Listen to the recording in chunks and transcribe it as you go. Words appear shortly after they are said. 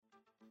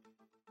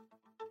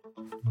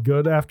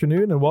Good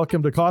afternoon and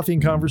welcome to Coffee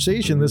and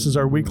Conversation. This is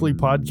our weekly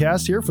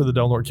podcast here for the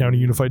Del Norte County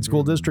Unified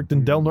School District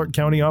and Del Norte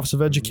County Office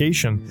of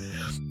Education.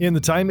 In the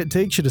time it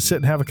takes you to sit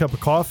and have a cup of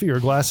coffee or a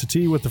glass of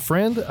tea with a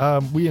friend,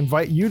 we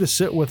invite you to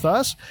sit with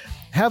us,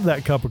 have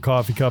that cup of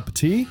coffee, cup of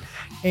tea,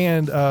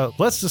 and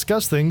let's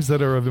discuss things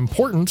that are of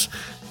importance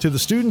to the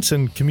students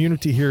and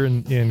community here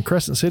in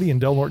Crescent City and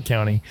Del Norte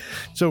County.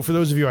 So for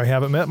those of you I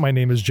haven't met, my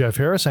name is Jeff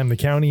Harris. I'm the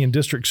County and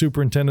District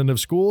Superintendent of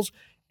Schools.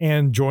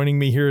 And joining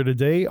me here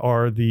today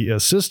are the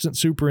Assistant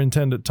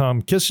Superintendent,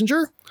 Tom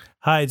Kissinger.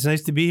 Hi, it's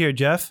nice to be here,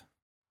 Jeff.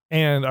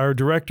 And our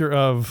Director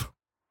of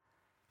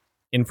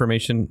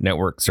Information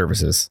Network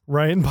Services,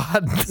 Ryan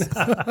Bodden.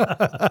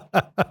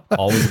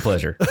 Always a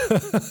pleasure.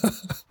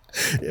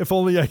 If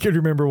only I could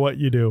remember what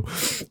you do.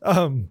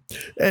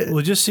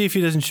 We'll just see if he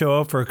doesn't show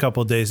up for a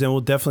couple of days, then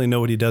we'll definitely know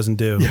what he doesn't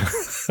do. Yeah.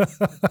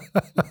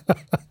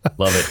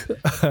 Love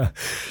it.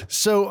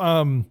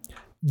 So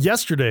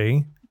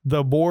yesterday,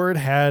 the board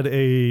had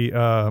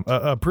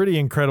a pretty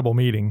incredible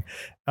meeting.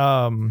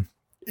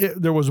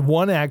 There was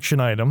one action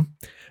item.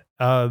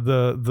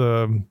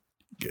 The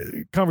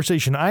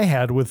conversation I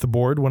had with the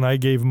board when I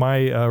gave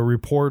my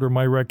report or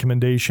my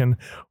recommendation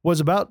was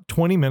about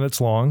 20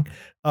 minutes long.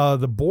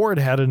 The board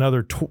had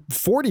another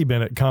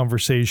 40-minute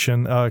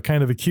conversation,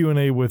 kind of a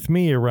Q&A with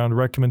me around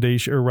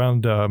recommendation,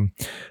 around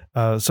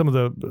some of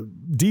the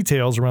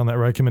details around that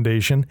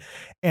recommendation.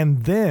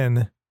 And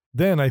then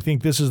I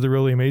think this is the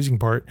really amazing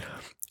part.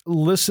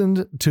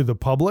 Listened to the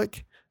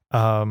public,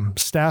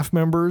 staff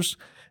members,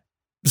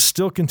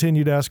 still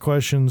continued to ask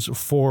questions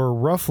for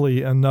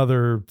roughly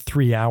another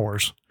 3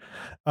 hours.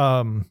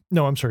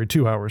 No, I'm sorry,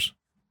 2 hours.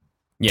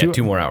 Yeah,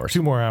 2 more hours.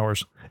 2 more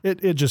hours.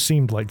 It just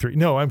seemed like 3.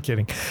 No, I'm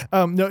kidding.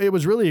 No, it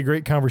was really a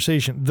great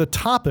conversation. The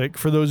topic,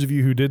 for those of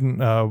you who didn't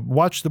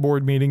watch the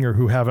board meeting or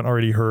who haven't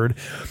already heard,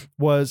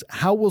 was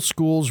how will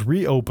schools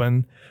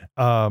reopen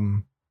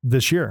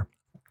this year?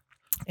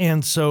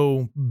 And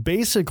so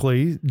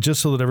basically,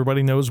 just so that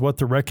everybody knows what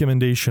the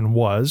recommendation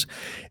was,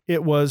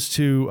 it was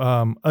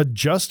to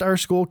adjust our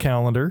school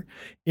calendar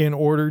in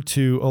order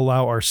to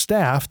allow our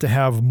staff to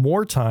have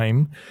more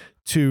time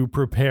to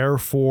prepare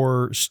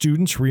for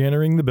students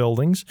reentering the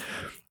buildings,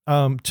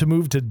 to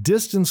move to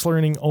distance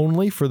learning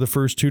only for the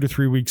first 2 to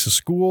 3 weeks of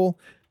school,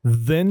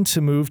 then to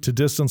move to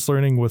distance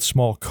learning with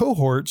small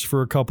cohorts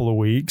for a couple of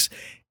weeks,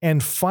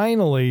 and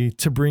finally,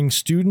 to bring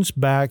students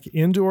back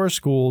into our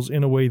schools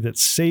in a way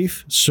that's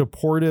safe,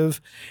 supportive,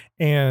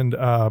 and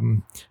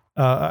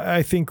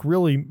I think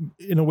really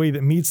in a way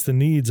that meets the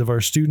needs of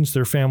our students,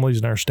 their families,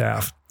 and our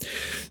staff.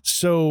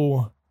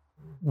 So,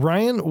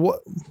 Ryan,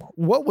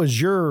 what was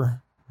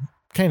your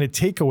kind of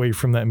takeaway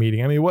from that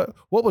meeting? I mean, what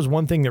was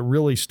one thing that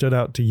really stood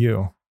out to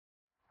you?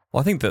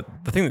 Well, I think the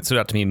thing that stood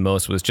out to me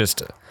most was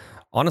just,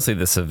 honestly,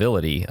 the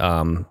civility.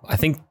 I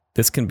think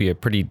this can be a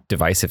pretty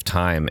divisive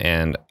time,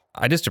 and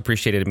I just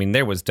appreciated, I mean,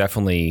 there was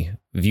definitely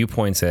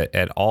viewpoints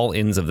at all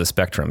ends of the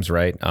spectrums,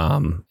 right?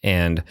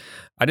 And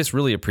I just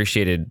really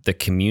appreciated the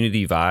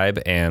community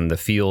vibe and the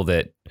feel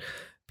that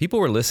people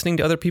were listening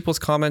to other people's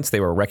comments. They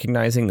were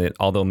recognizing that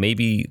although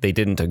maybe they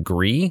didn't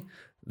agree,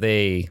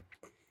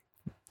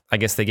 I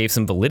guess they gave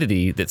some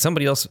validity that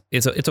somebody else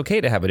it's okay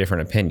to have a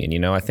different opinion. You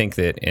know, I think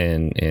that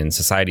in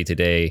society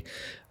today,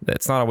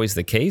 that's not always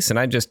the case. And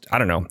I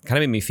don't know, kind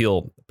of made me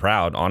feel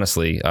proud,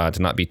 honestly, to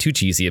not be too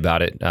cheesy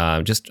about it.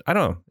 I don't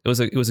know.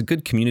 It was a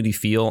good community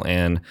feel.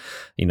 And,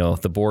 you know,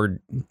 the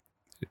board,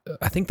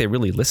 I think they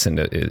really listened.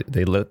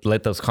 They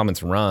let those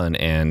comments run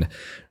and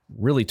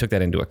really took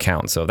that into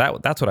account. So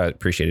that's what I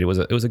appreciated. It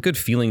was a good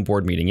feeling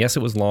board meeting. Yes,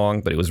 it was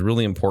long, but it was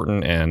really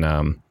important. And I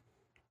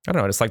don't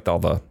know, I just liked all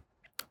the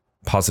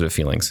positive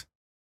feelings.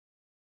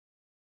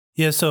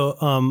 Yeah, so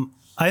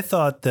I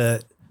thought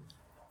that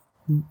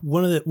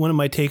one of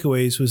my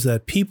takeaways was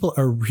that people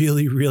are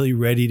really, really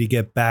ready to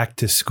get back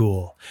to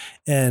school.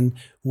 And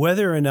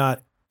whether or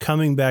not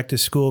coming back to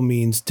school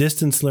means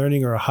distance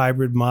learning or a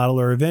hybrid model,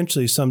 or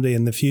eventually someday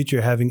in the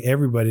future having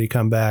everybody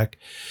come back,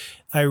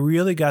 I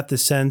really got the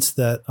sense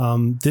that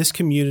this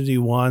community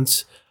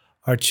wants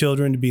our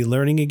children to be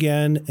learning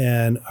again,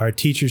 and our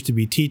teachers to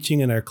be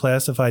teaching, and our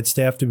classified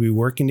staff to be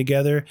working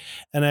together.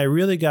 And I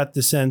really got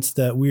the sense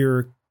that we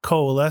were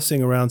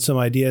coalescing around some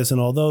ideas.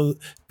 And although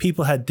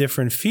people had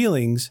different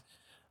feelings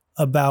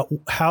about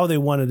how they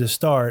wanted to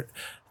start,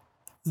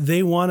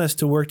 they want us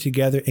to work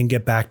together and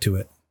get back to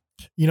it.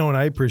 You know, and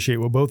I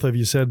appreciate what both of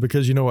you said,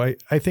 because, you know, I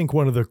think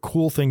one of the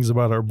cool things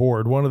about our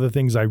board, one of the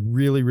things I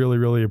really, really,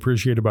 really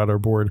appreciate about our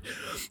board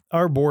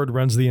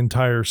runs the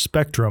entire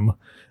spectrum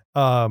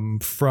from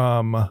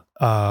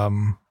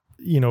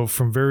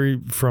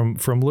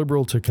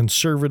liberal to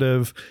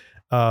conservative,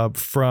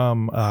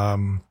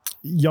 from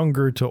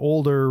younger to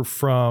older,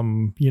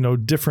 from, you know,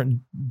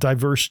 different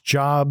diverse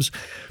jobs.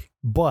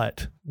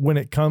 But when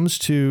it comes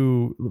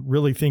to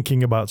really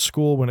thinking about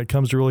school, when it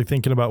comes to really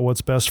thinking about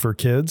what's best for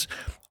kids,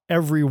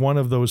 every one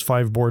of those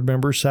 5 board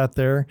members sat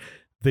there.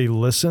 They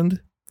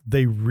listened.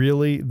 They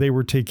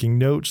were taking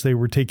notes. And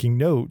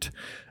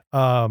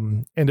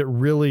it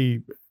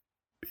really,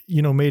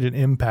 you know, made an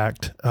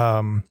impact.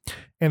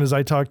 And as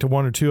I talked to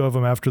one or two of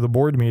them after the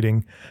board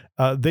meeting,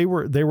 they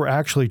were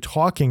actually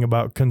talking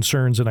about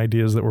concerns and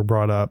ideas that were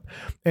brought up.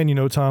 And, you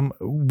know, Tom,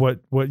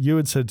 what you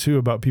had said too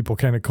about people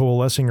kind of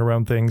coalescing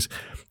around things,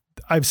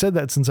 I've said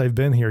that since I've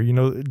been here. You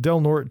know, Del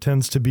Norte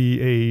tends to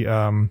be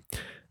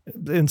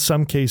in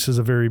some cases,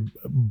 a very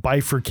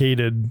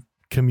bifurcated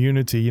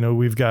community. You know,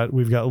 we've got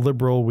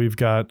liberal, we've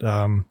got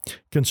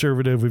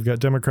conservative, we've got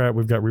Democrat,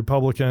 we've got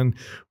Republican,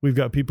 we've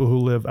got people who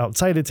live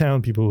outside of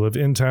town, people who live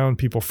in town,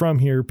 people from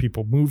here,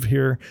 people move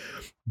here.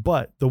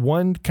 But the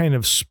one kind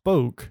of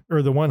spoke,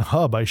 or the one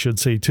hub, I should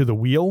say, to the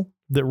wheel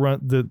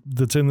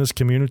that's in this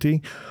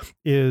community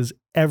is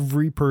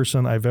every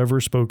person I've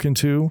ever spoken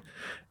to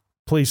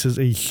places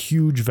a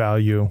huge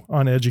value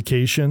on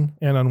education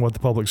and on what the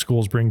public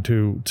schools bring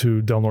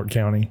to Del Norte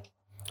County.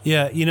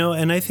 Yeah, you know,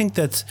 and I think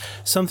that's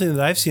something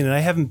that I've seen, and I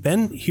haven't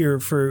been here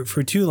for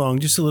too long,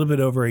 just a little bit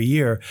over a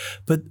year.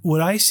 But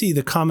what I see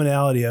the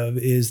commonality of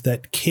is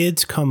that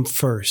kids come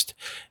first,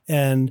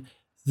 and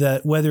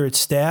that whether it's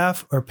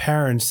staff or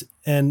parents,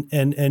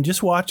 and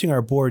just watching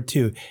our board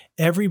too,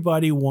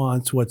 everybody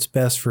wants what's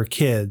best for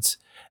kids.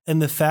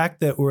 And the fact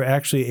that we're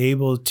actually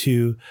able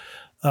to,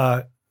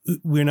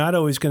 we're not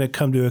always going to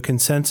come to a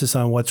consensus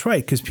on what's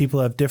right, because people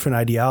have different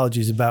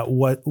ideologies about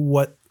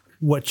what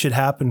should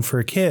happen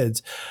for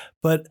kids.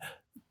 But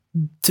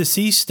to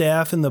see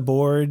staff and the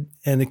board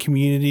and the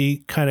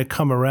community kind of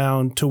come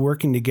around to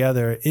working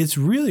together, it's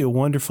really a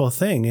wonderful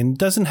thing, and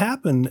doesn't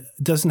happen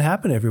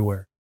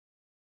everywhere.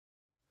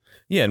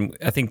 Yeah, and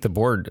I think the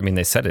board, I mean,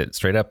 they said it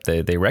straight up.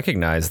 They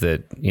recognize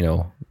that, you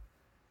know,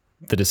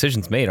 the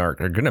decisions made are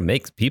going to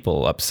make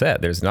people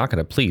upset. There's not going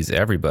to please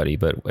everybody.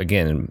 But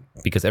again,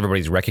 because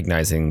everybody's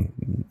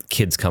recognizing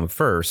kids come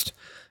first,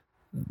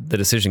 the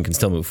decision can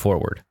still move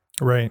forward.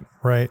 Right.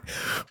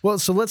 Well,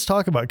 so let's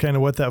talk about kind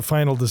of what that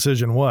final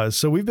decision was.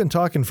 So we've been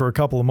talking for a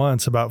couple of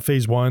months about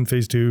phase 1,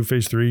 phase 2,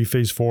 phase 3,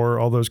 phase 4,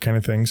 all those kind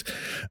of things.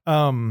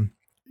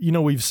 You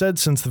know, we've said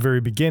since the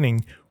very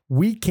beginning,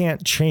 we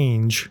can't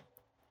change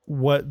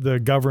what the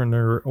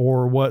governor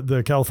or what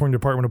the California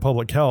Department of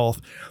Public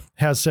Health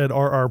has said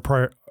are our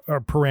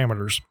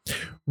parameters.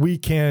 We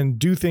can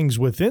do things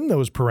within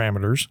those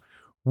parameters.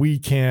 We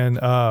can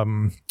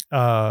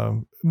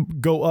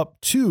go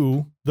up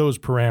to those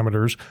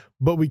parameters,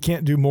 but we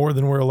can't do more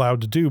than we're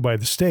allowed to do by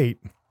the state.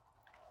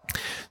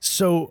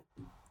 So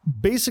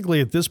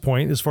basically at this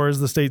point, as far as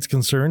the state's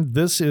concerned,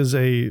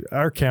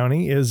 our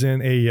county is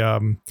in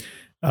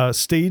a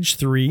stage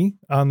 3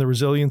 on the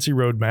resiliency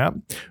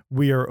roadmap.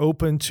 We are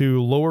open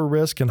to lower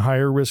risk and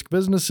higher risk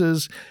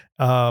businesses,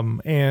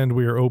 and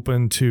we are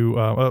open to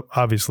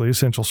obviously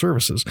essential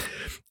services.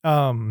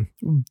 The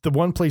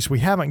one place we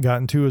haven't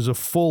gotten to is a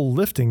full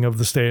lifting of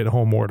the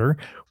stay-at-home order,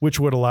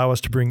 which would allow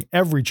us to bring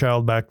every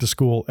child back to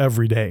school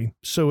every day.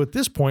 So at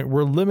this point,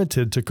 we're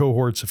limited to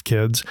cohorts of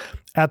kids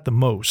at the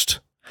most.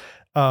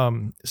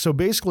 So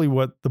basically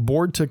what the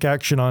board took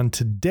action on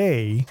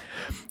today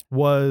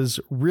was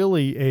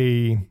really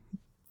a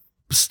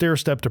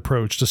stair-stepped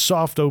approach, a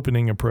soft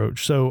opening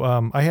approach. So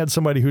I had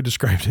somebody who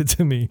described it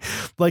to me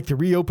like the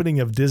reopening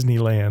of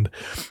Disneyland,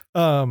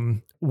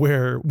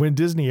 where when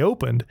Disney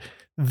opened,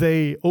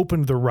 they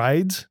opened the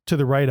rides to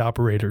the ride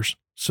operators.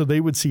 So they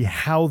would see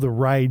how the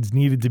rides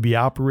needed to be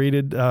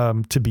operated,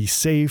 to be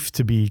safe,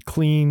 to be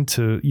clean,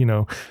 to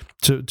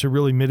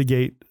really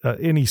mitigate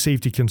any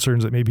safety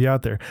concerns that may be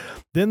out there.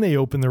 Then they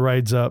opened the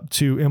rides up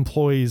to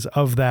employees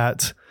of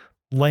that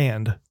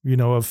land,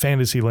 of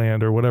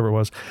Fantasyland or whatever it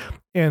was.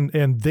 And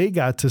they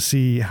got to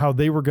see how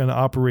they were going to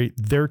operate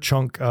their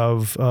chunk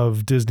of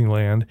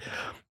Disneyland.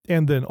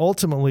 And then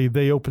ultimately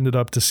they opened it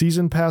up to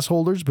season pass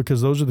holders,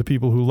 because those are the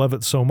people who love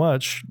it so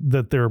much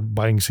that they're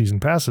buying season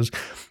passes,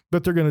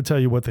 but they're going to tell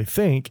you what they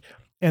think.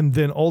 And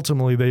then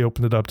ultimately they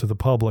opened it up to the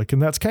public.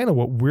 And that's kind of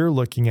what we're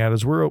looking at,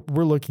 is we're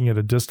looking at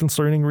a distance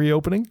learning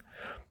reopening,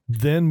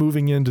 then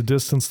moving into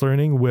distance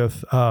learning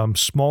with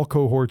small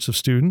cohorts of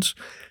students,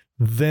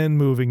 then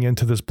moving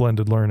into this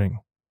blended learning.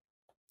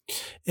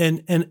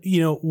 And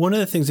one of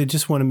the things I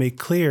just want to make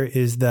clear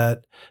is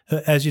that,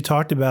 as you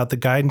talked about the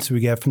guidance we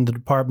get from the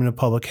Department of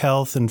Public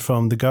Health and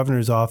from the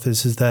governor's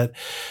office, is that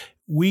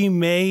we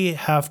may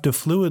have to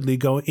fluidly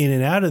go in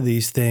and out of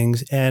these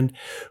things, and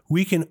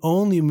we can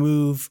only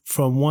move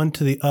from one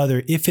to the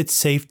other if it's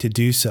safe to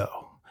do so.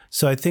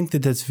 So I think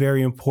that that's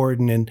very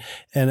important, and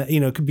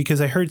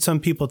because I heard some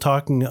people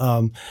talking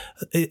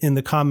in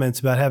the comments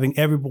about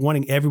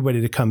wanting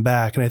everybody to come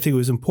back, and I think it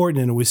was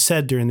important, and it was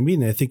said during the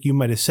meeting. I think you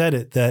might have said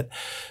it,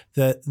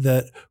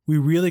 that we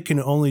really can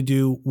only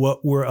do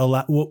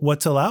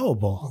what's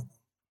allowable.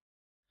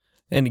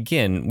 And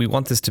again, we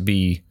want this to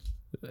be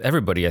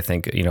everybody, I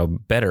think,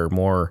 better,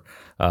 more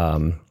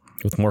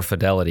with more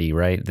fidelity,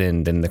 right,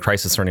 than the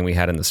crisis learning we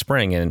had in the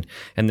spring. And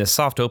this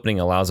soft opening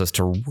allows us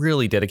to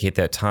really dedicate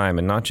that time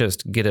and not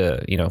just get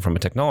from a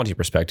technology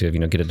perspective,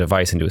 get a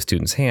device into a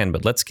student's hand,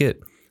 but let's get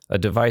a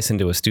device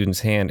into a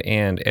student's hand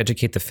and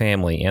educate the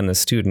family and the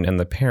student and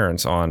the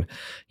parents on,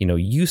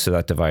 use of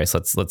that device.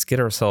 Let's get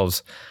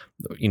ourselves,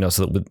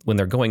 so that when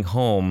they're going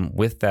home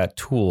with that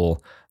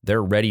tool,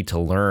 they're ready to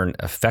learn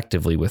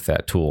effectively with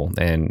that tool,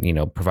 and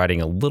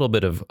providing a little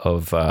bit of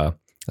a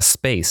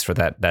space for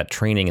that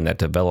training and that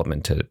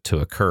development to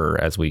occur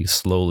as we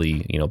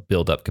slowly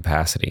build up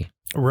capacity.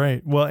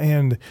 Right. Well,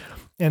 and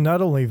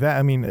not only that,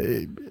 I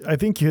mean, I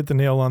think you hit the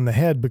nail on the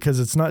head, because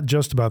it's not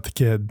just about the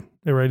kid,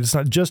 right? It's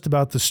not just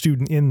about the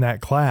student in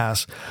that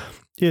class.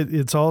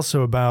 It's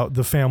also about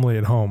the family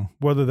at home,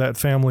 whether that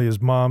family is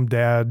mom,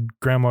 dad,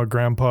 grandma,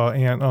 grandpa,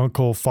 aunt,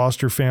 uncle,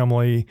 foster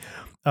family,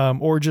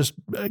 or just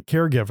a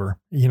caregiver,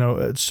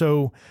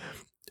 So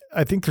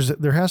I think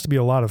there has to be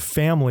a lot of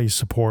family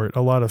support,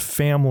 a lot of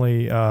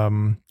family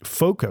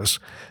focus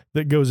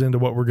that goes into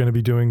what we're going to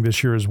be doing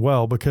this year as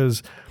well,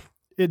 because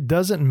it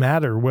doesn't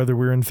matter whether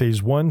we're in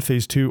phase 1,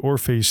 phase 2, or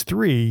phase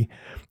 3.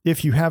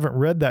 If you haven't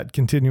read that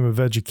continuum of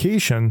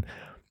education,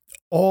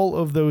 all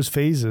of those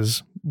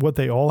phases, what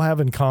they all have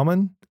in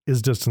common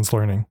is distance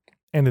learning.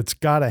 And it's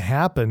got to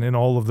happen in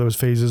all of those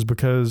phases,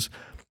 because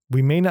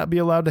we may not be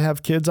allowed to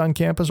have kids on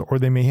campus, or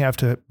they may have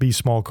to be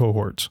small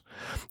cohorts.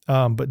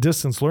 But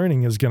distance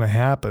learning is going to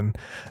happen.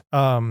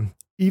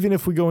 Even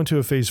if we go into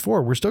a phase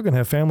 4, we're still going to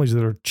have families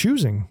that are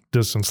choosing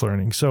distance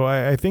learning. So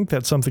I think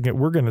that's something that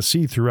we're going to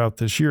see throughout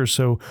this year.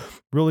 So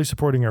really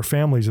supporting our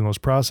families in those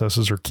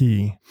processes are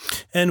key.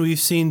 And we've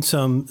seen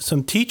some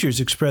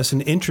teachers express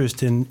an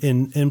interest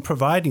in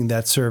providing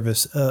that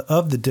service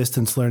of the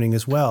distance learning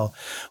as well.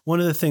 One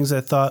of the things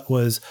I thought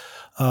was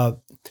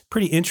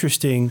pretty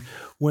interesting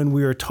when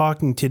we were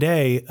talking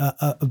today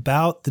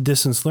about the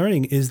distance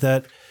learning is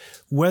that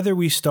whether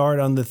we start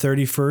on the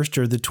 31st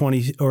or the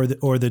 20 or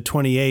the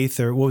 28th,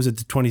 or what was it,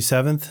 the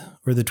 27th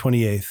or the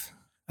 28th?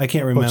 I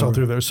can't remember. It's all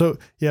through there. So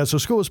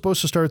school was supposed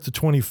to start the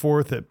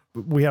 24th.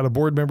 We had a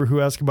board member who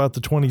asked about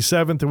the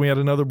 27th, and we had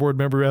another board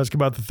member who asked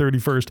about the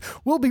 31st.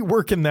 We'll be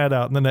working that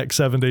out in the next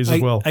 7 days as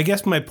well. I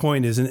guess my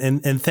point is,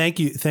 and thank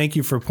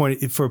you for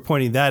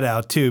pointing that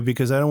out too,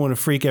 because I don't want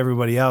to freak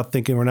everybody out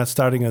thinking we're not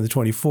starting on the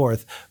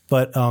 24th.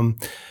 But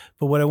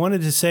what I wanted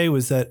to say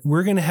was that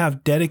we're going to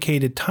have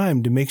dedicated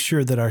time to make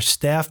sure that our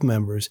staff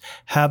members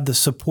have the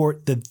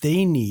support that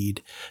they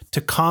need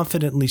to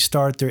confidently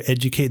start their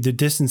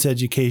distance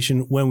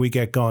education when we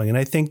get going. And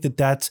I think that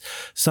that's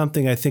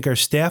something I think our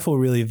staff will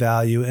really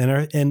value,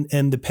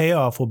 and the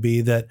payoff will be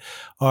that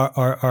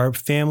our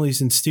families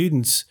and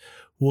students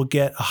will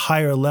get a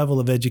higher level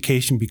of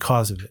education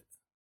because of it.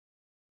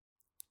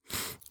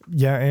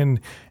 Yeah, and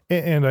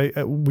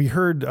we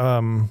heard.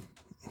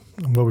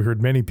 We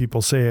heard many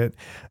people say it,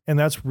 and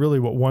that's really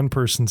what one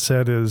person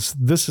said is,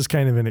 this is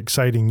kind of an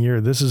exciting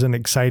year. This is an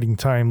exciting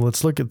time.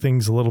 Let's look at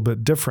things a little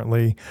bit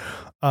differently.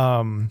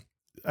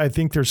 I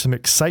think there's some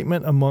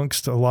excitement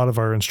amongst a lot of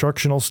our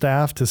instructional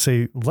staff to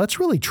say, let's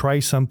really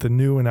try something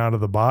new and out of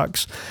the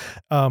box.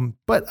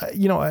 But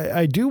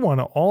I do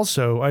want to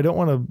also, I don't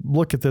want to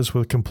look at this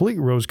with complete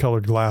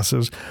rose-colored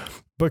glasses,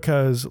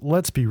 because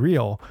let's be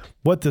real,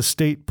 what the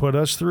state put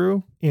us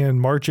through in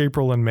March,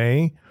 April, and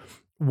May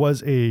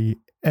was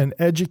an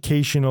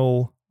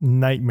educational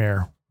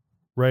nightmare,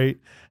 right?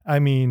 I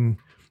mean,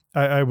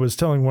 I was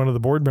telling one of the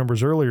board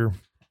members earlier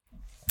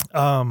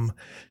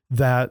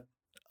that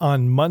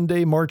on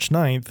Monday, March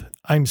 9th,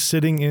 I'm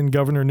sitting in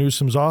Governor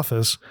Newsom's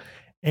office,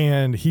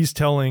 and he's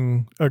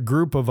telling a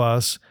group of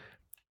us,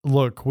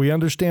 look, we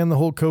understand the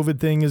whole COVID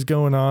thing is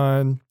going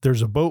on.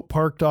 There's a boat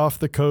parked off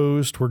the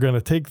coast. We're going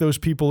to take those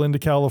people into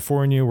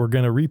California. We're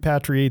going to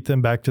repatriate them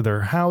back to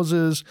their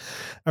houses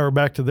or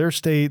back to their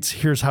states.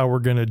 Here's how we're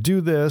going to do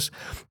this.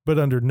 But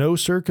under no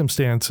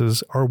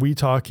circumstances are we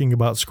talking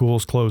about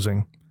schools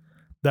closing.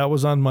 That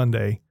was on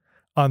Monday.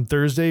 On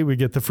Thursday, we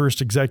get the first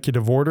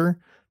executive order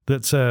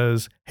that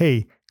says,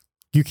 hey,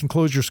 you can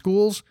close your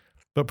schools,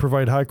 but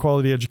provide high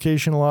quality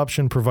educational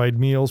option, provide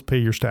meals, pay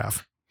your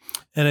staff.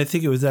 And I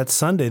think it was that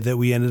Sunday that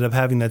we ended up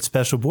having that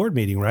special board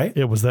meeting, right?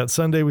 It was that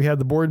Sunday we had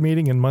the board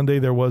meeting, and Monday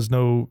there was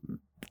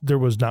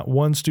not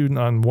one student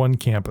on one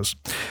campus.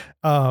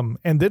 And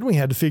then we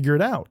had to figure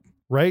it out,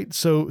 right?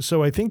 So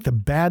I think the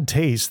bad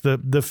taste,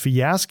 the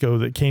fiasco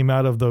that came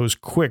out of those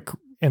quick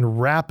and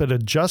rapid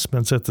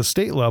adjustments at the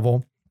state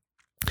level,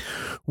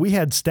 we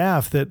had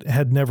staff that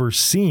had never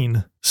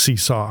seen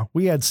Seesaw.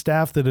 We had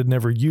staff that had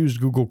never used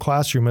Google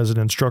Classroom as an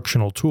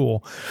instructional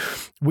tool.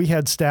 We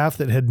had staff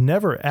that had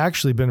never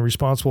actually been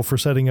responsible for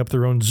setting up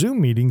their own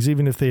Zoom meetings,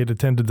 even if they had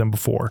attended them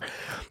before.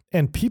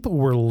 And people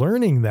were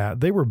learning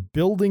that. They were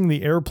building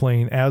the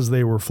airplane as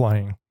they were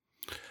flying.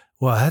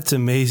 Wow, that's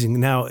amazing.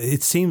 Now,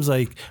 it seems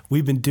like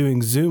we've been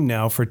doing Zoom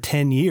now for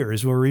 10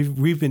 years, where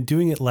we've been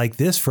doing it like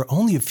this for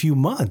only a few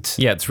months.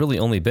 Yeah, it's really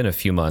only been a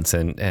few months,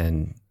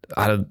 and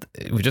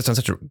we've just done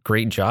such a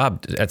great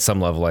job at some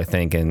level, I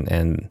think,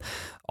 and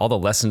all the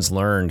lessons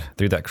learned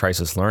through that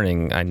crisis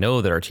learning, I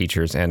know that our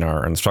teachers and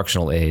our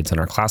instructional aides and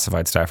our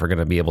classified staff are going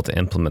to be able to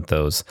implement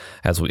those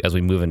as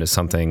we move into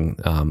something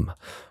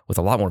with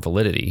a lot more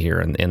validity here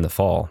in the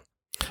fall.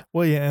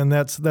 Well, yeah, and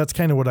that's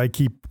kind of what I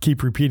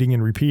keep repeating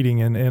and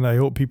repeating, and I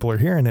hope people are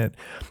hearing it.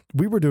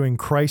 We were doing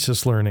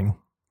crisis learning.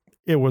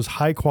 It was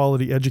high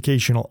quality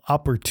educational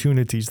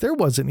opportunities. There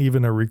wasn't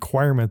even a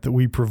requirement that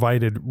we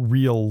provided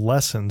real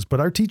lessons, but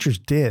our teachers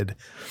did.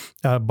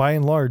 By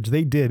and large,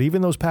 they did.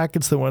 Even those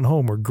packets that went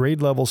home were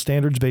grade level,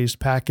 standards based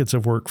packets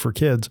of work for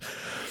kids.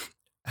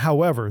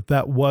 However,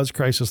 that was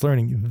crisis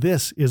learning.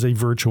 This is a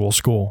virtual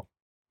school.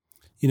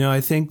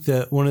 I think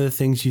that one of the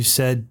things you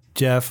said,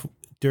 Jeff,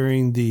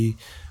 during the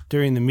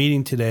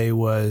meeting today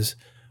was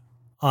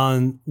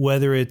on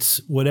whether it's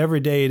whatever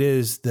day it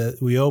is that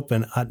we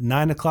open at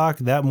 9:00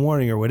 that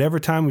morning or whatever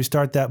time we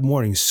start that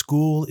morning,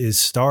 school is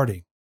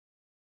starting.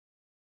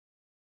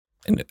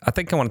 And I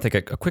think I want to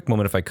take a quick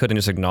moment, if I could, and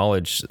just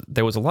acknowledge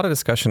there was a lot of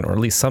discussion, or at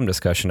least some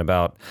discussion,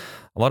 about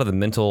a lot of the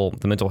mental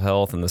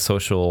health and the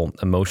social,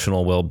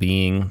 emotional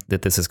well-being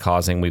that this is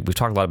causing. We've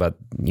talked a lot about,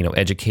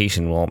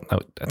 education. Well,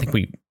 I think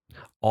we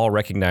all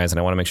recognize, and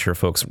I want to make sure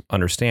folks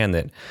understand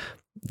that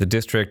the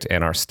district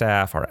and our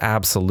staff are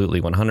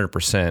absolutely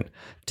 100%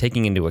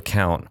 taking into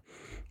account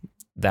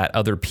that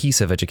other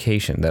piece of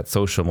education, that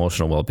social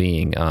emotional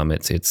well-being.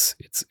 It's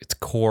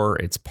core.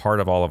 It's part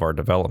of all of our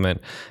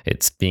development.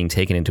 It's being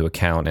taken into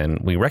account, and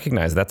we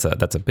recognize that's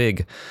a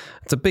big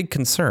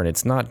concern.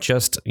 It's not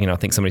just, I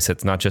think somebody said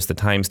it's not just the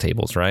times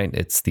tables, right?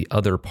 It's the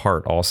other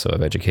part also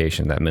of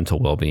education, that mental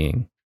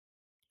well-being.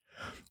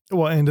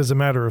 Well, and as a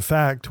matter of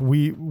fact,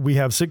 we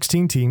have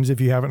 16 teams.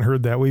 If you haven't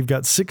heard that, we've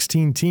got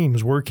 16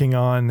 teams working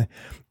on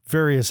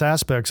various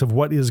aspects of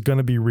what is going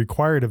to be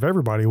required of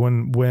everybody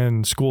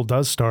when school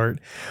does start.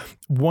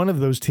 One of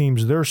those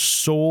teams, their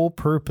sole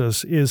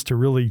purpose is to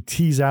really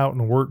tease out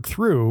and work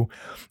through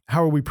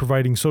how are we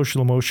providing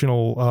social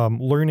emotional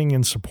learning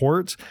and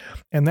supports.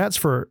 And that's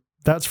for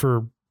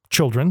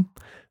children,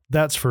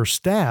 that's for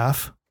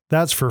staff,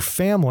 that's for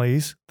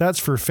families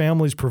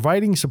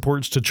providing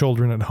supports to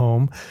children at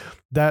home.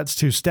 That's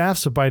to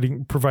staff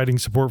providing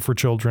support for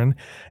children.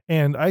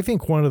 And I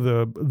think one of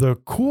the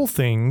cool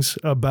things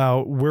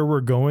about where we're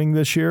going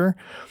this year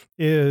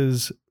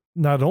is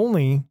not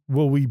only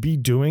will we be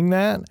doing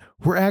that,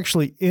 we're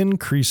actually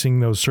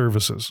increasing those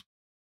services.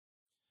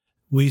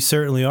 We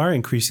certainly are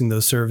increasing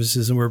those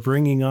services, and we're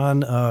bringing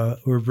on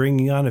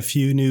a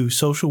few new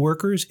social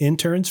workers,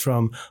 interns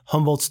from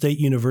Humboldt State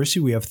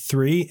University. We have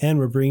 3, and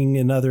we're bringing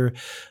another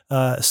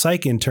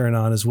psych intern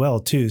on as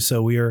well too.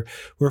 So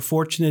we're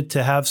fortunate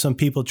to have some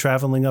people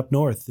traveling up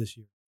north this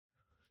year.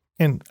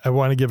 And I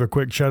want to give a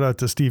quick shout out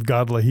to Steve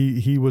Godla.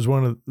 He was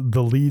one of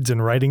the leads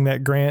in writing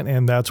that grant,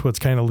 and that's what's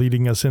kind of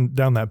leading us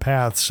down that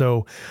path.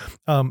 So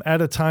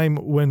at a time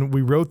when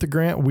we wrote the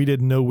grant, we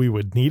didn't know we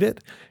would need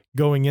it.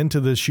 Going into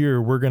this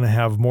year, we're going to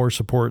have more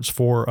supports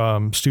for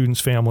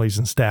students, families,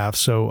 and staff.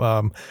 So,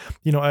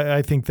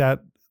 I think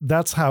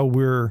that's how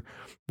we're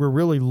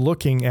really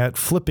looking at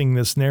flipping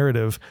this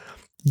narrative.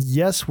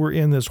 Yes, we're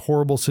in this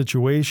horrible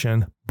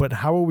situation, but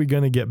how are we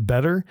going to get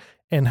better?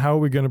 And how are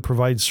we going to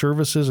provide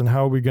services? And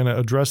how are we going to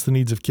address the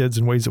needs of kids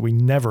in ways that we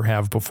never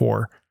have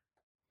before?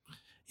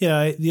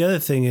 Yeah, the other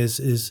thing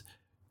is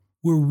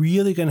we're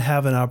really going to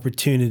have an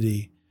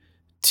opportunity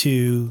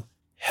to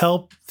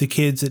help the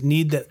kids that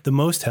need the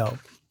most help.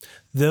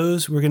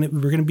 Those we're going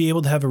to be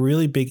able to have a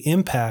really big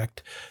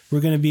impact.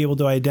 We're going to be able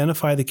to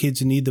identify the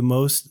kids who need the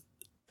most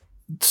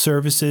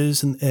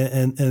services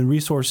and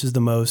resources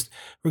the most.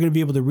 We're going to be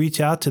able to reach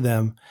out to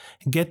them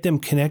and get them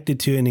connected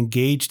to and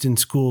engaged in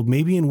school,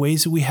 maybe in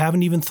ways that we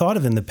haven't even thought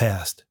of in the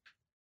past.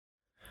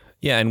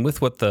 Yeah, and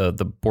with what the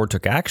board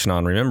took action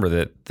on, remember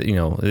that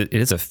it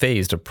is a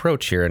phased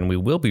approach here, and we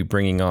will be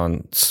bringing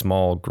on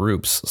small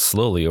groups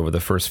slowly over the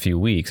first few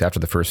weeks, after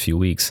the first few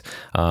weeks.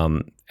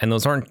 And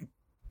those aren't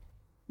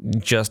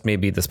just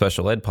maybe the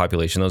special ed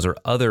population. Those are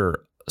other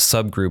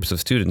subgroups of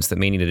students that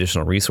may need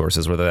additional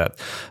resources, whether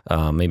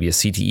that maybe a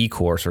CTE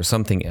course or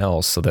something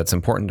else. So that's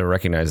important to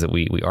recognize that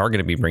we are going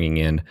to be bringing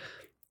in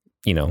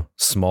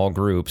small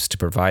groups to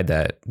provide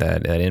that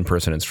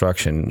in-person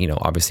instruction,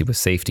 obviously with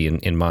safety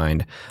in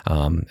mind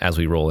as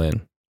we roll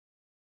in.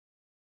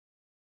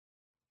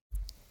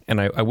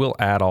 And I will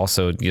add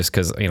also, just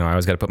because, I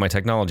always got to put my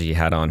technology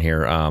hat on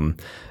here.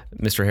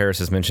 Mr. Harris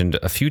has mentioned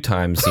a few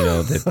times,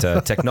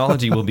 that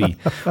technology will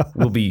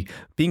be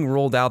being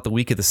rolled out the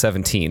week of the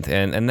 17th,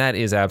 and that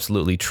is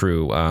absolutely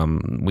true.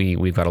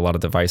 We've got a lot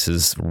of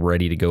devices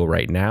ready to go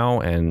right now,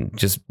 and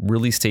just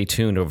really stay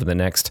tuned over the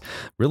next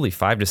really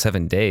 5 to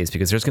 7 days,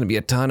 because there's going to be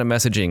a ton of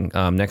messaging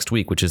next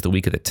week, which is the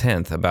week of the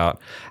 10th,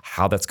 about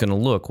how that's going to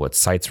look, what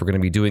sites we're going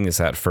to be doing this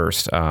at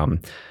first,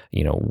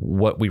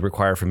 what we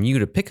require from you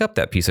to pick up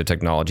that piece of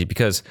technology,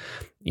 because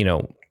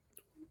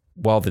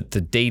while the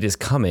date is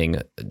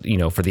coming,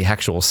 for the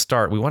actual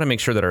start, we want to make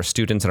sure that our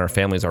students and our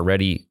families are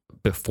ready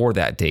before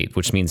that date,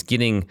 which means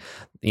getting,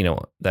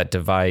 that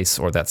device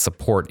or that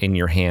support in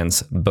your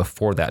hands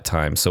before that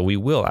time. So we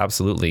will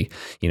absolutely,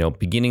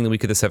 beginning the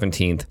week of the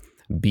 17th,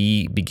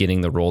 be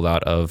beginning the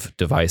rollout of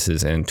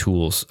devices and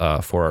tools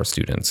for our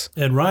students.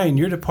 And Ryan,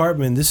 your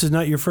department, this is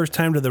not your first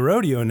time to the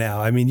rodeo now.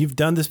 I mean, you've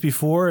done this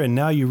before, and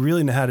now you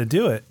really know how to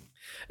do it.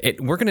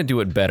 We're going to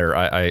do it better.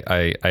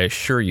 I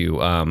assure you.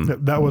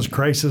 That was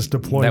crisis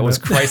deployment. That was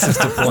crisis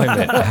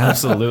deployment.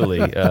 Absolutely.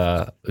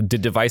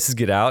 Did devices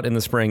get out in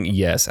the spring?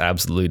 Yes,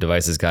 absolutely.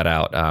 Devices got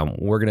out.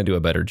 We're going to do a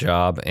better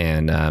job.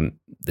 And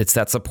it's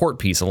that support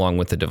piece along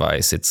with the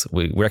device.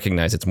 We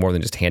recognize it's more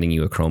than just handing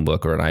you a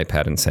Chromebook or an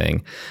iPad and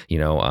saying,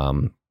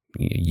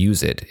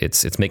 use it.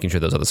 It's making sure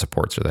those other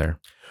supports are there.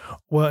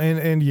 Well,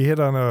 and you hit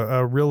on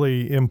a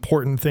really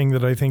important thing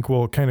that I think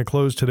we'll kind of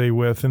close today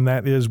with, and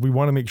that is we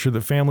want to make sure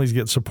that families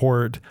get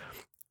support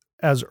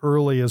as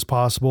early as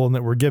possible, and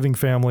that we're giving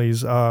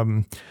families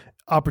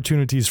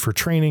opportunities for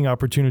training,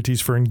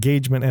 opportunities for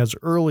engagement as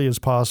early as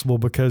possible,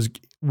 because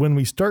when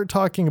we start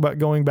talking about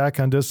going back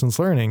on distance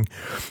learning,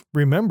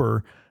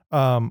 remember,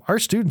 our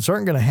students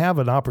aren't going to have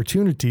an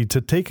opportunity to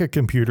take a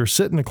computer,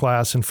 sit in a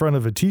class in front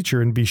of a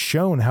teacher, and be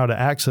shown how to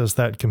access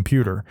that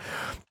computer.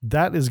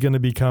 That is going to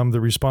become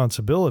the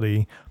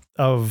responsibility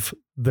of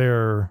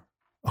their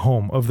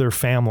home, of their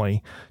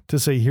family, to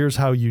say, here's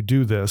how you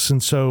do this.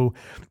 And so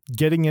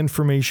getting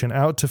information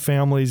out to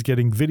families,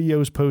 getting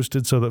videos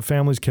posted so that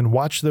families can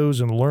watch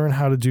those and learn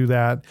how to do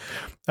that,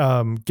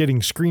 getting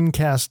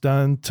screencasts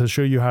done to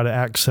show you how to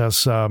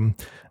access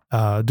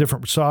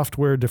different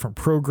software, different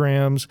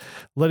programs,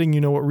 letting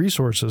you know what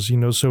resources,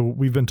 so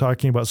we've been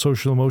talking about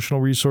social emotional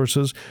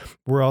resources.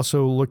 We're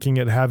also looking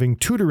at having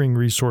tutoring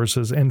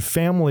resources and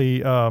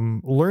family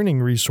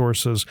learning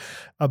resources,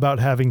 about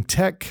having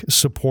tech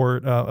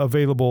support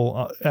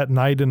available at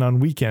night and on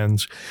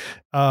weekends.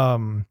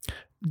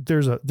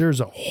 There's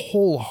a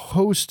whole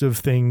host of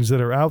things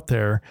that are out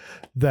there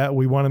that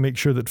we want to make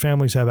sure that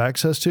families have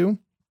access to,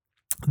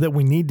 that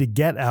we need to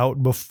get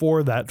out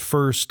before that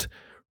first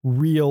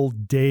real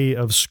day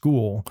of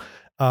school,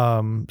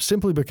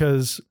 simply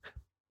because,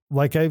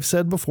 like I've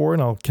said before,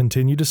 and I'll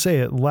continue to say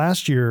it,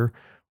 last year,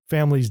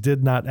 families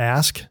did not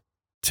ask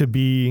to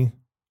be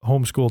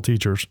homeschool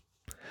teachers.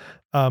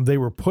 They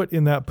were put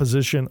in that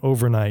position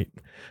overnight.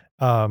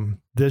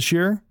 This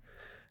year,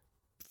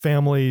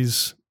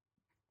 families,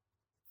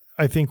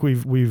 I think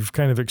we've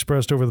kind of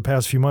expressed over the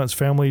past few months,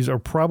 families are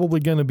probably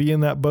going to be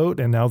in that boat,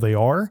 and now they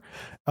are.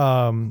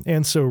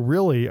 And so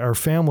really our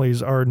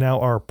families are now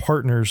our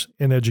partners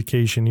in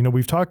education.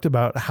 We've talked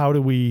about how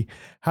do we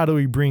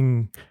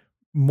bring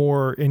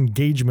more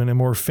engagement and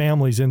more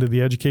families into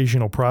the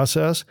educational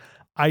process.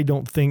 I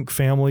don't think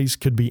families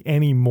could be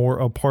any more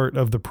a part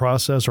of the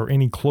process or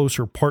any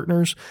closer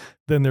partners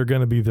than they're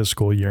going to be this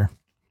school year.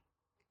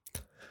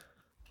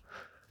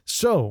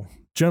 So,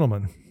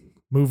 gentlemen,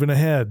 moving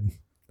ahead.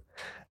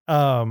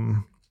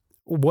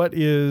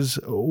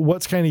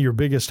 What's kind of your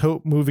biggest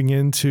hope moving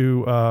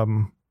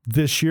into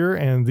this year?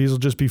 And these will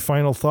just be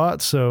final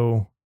thoughts.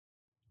 So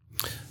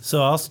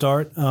I'll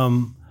start.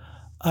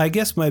 I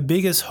guess my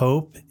biggest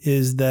hope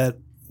is that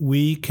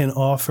we can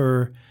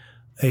offer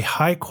a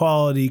high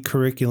quality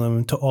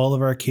curriculum to all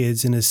of our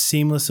kids in as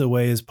seamless a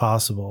way as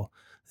possible.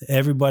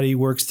 Everybody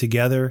works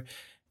together,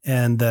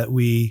 and that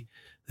we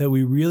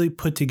really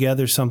put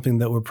together something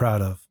that we're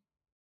proud of.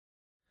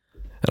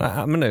 And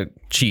I'm going to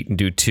cheat and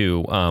do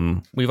two.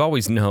 We've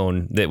always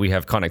known that we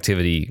have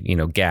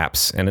connectivity,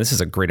 gaps, and this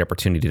is a great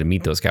opportunity to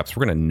meet those gaps.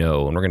 We're going to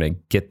know, and we're going to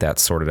get that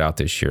sorted out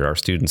this year. Our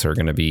students are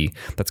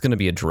that's going to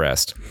be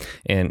addressed.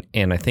 And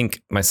I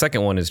think my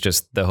second one is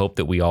just the hope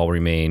that we all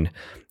remain,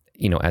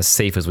 as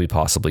safe as we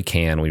possibly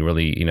can. We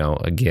really,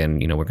 again,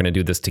 we're going to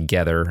do this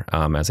together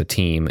as a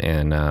team,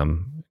 and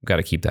got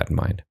to keep that in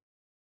mind.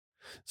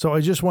 So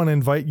I just want to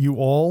invite you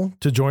all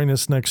to join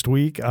us next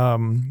week.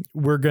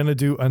 We're going to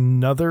do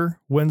another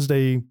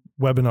Wednesday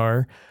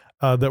webinar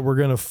that we're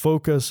going to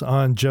focus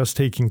on just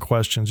taking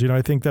questions.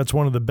 I think that's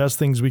one of the best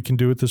things we can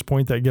do at this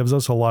point. That gives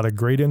us a lot of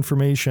great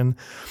information,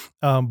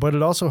 but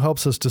it also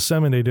helps us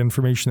disseminate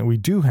information that we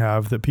do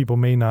have that people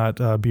may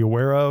not be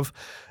aware of,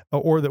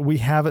 or that we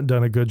haven't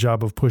done a good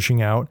job of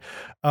pushing out.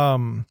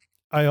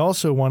 I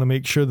also want to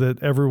make sure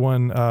that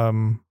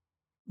everyone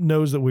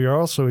knows that we are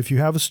also, if you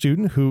have a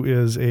student who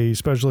is a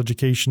special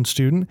education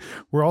student,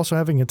 we're also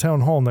having a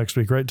town hall next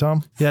week, right,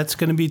 Tom? Yeah, it's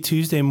going to be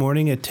Tuesday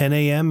morning at 10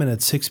 a.m. and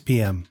at 6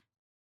 p.m.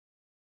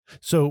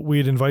 So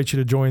we'd invite you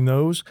to join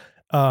those.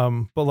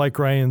 But like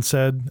Ryan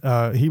said,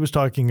 he was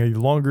talking a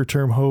longer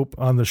term hope.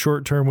 On the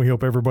short term, we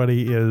hope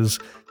everybody is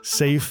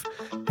safe,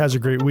 has a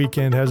great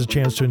weekend, has a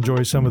chance to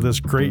enjoy some of this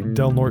great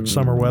Del Norte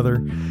summer weather.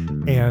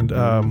 And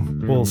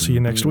we'll see you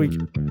next week.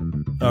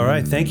 All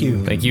right. Thank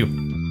you. Thank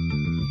you.